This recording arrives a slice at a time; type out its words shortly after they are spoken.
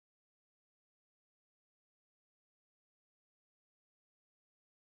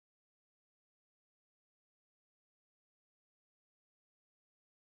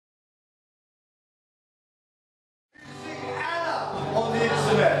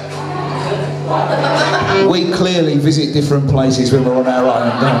We clearly visit different places when we're on our own,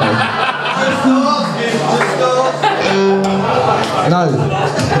 don't we? No.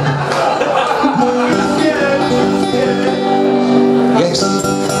 Yes.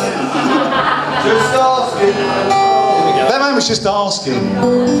 Just asking. That man was just asking.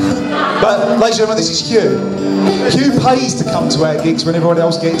 But, ladies and gentlemen, this is Hugh. Hugh pays to come to our gigs when everyone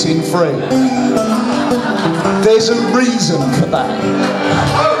else gets in free. There's a reason for that.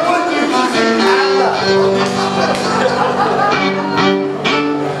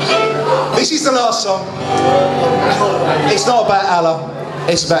 This is the last song. It's not about Allah.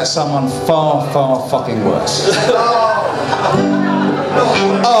 It's about someone far, far fucking worse.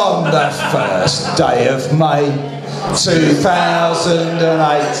 On the first day of May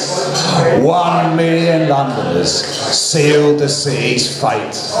 2008, 1 million Londoners sealed the city's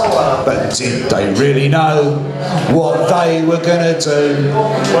fate. But did they really know what they were going to do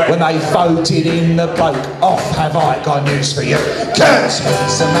when they voted in the bloke off? Have I got news for you? 'Cause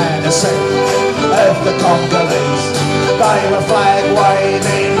he's the man of the Congolese. They were flag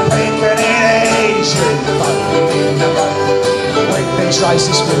waving, pink and Asian, voted in the vote. When there's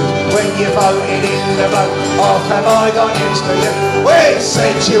racist food, when you voted in the vote off, have I got news for you? We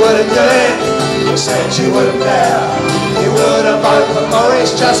said you wouldn't do it, you said you wouldn't dare. You wouldn't vote for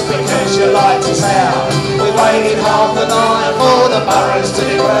Morris just because you liked his hair. We waited half the night for the boroughs to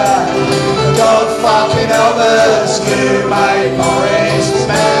declare. God fucking help us, you made Morris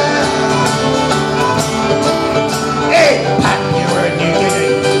mayor.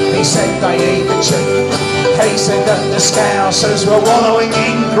 He said they eat the chief. He said that the Scousers were wallowing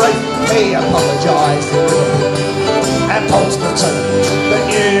in grief. He apologised and Portsmouth too. The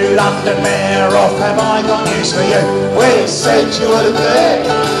new London mayor off, have I got news for you? We said you wouldn't dare,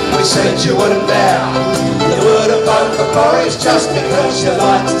 we said you wouldn't dare. You wouldn't vote for Boris just because you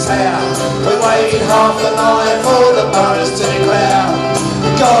liked his hair. We waited half the night for the boroughs to declare.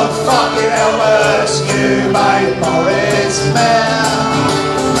 God fucking help us, you made Boris mayor.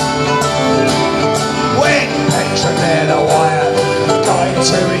 The wire, going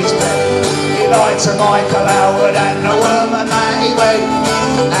to his bed. He lied to Michael Howard and the woman that he wed.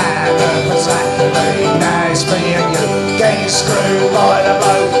 And the Saturday, now it's me and you getting screwed by the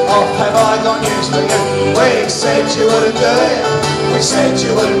bloke off. Have I got news for you? We said you wouldn't do it, we said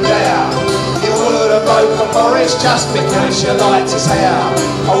you wouldn't dare. You wouldn't vote for Morris just because you liked his hair.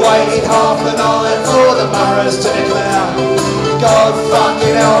 I waited half the night for the boroughs to declare. God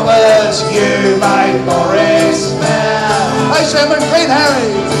fucking help us, you made Morris mayor. Hey, Sherman, Glyn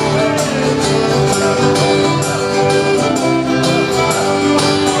Harries.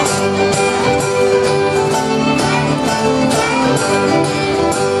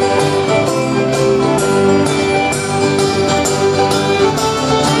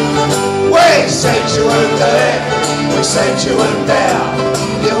 We said you wouldn't do it, we said you wouldn't dare.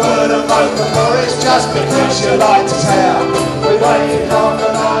 You wouldn't vote for Morris just because you liked his hair. We waited half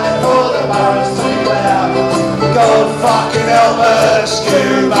the night for the boroughs to declare. God fucking help us,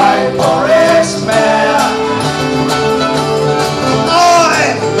 you made Morris mayor.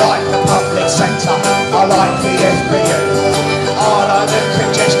 I like the public sector, I like the FBU. I like the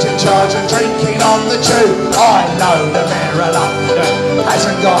congestion charge and drinking on the tube. I know the mayor of London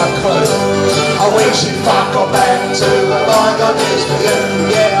hasn't got a clue. I wish he'd fuck off back to have I got news for you.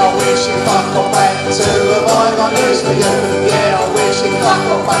 Yeah, I wish he'd fuck off back to have I got news for you. Yeah, I wish he'd fuck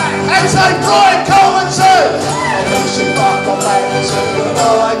off back and say Brian Coleman too. I wish he'd fuck off back to have I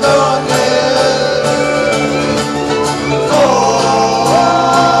got news for you.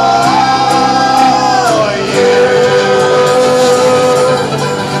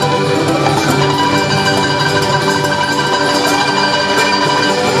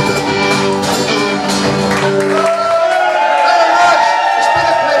 It's been a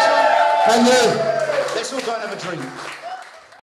pleasure. And you.